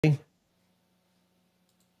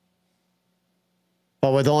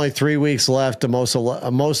But with only 3 weeks left, the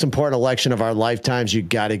most important election of our lifetimes, you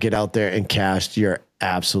got to get out there and cast your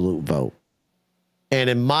absolute vote. And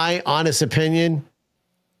in my honest opinion,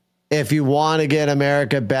 if you want to get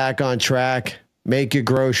America back on track, make your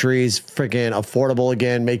groceries freaking affordable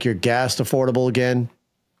again, make your gas affordable again,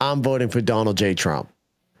 I'm voting for Donald J. Trump.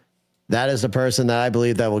 That is the person that I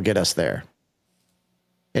believe that will get us there.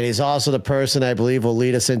 And he's also the person I believe will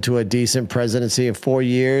lead us into a decent presidency in 4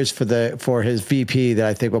 years for his VP that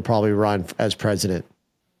I think will probably run as president.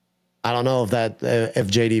 I don't know if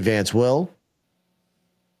JD Vance will,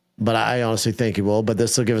 but I honestly think he will. But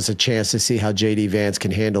this will give us a chance to see how JD Vance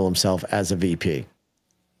can handle himself as a VP.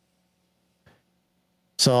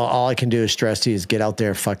 So all I can do is stress to you is get out there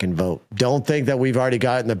and fucking vote. Don't think that we've already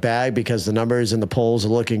got it in the bag because the numbers and the polls are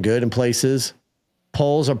looking good in places.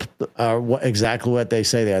 Polls are exactly what they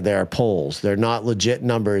say they are. They are polls. They're not legit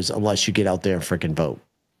numbers unless you get out there and freaking vote.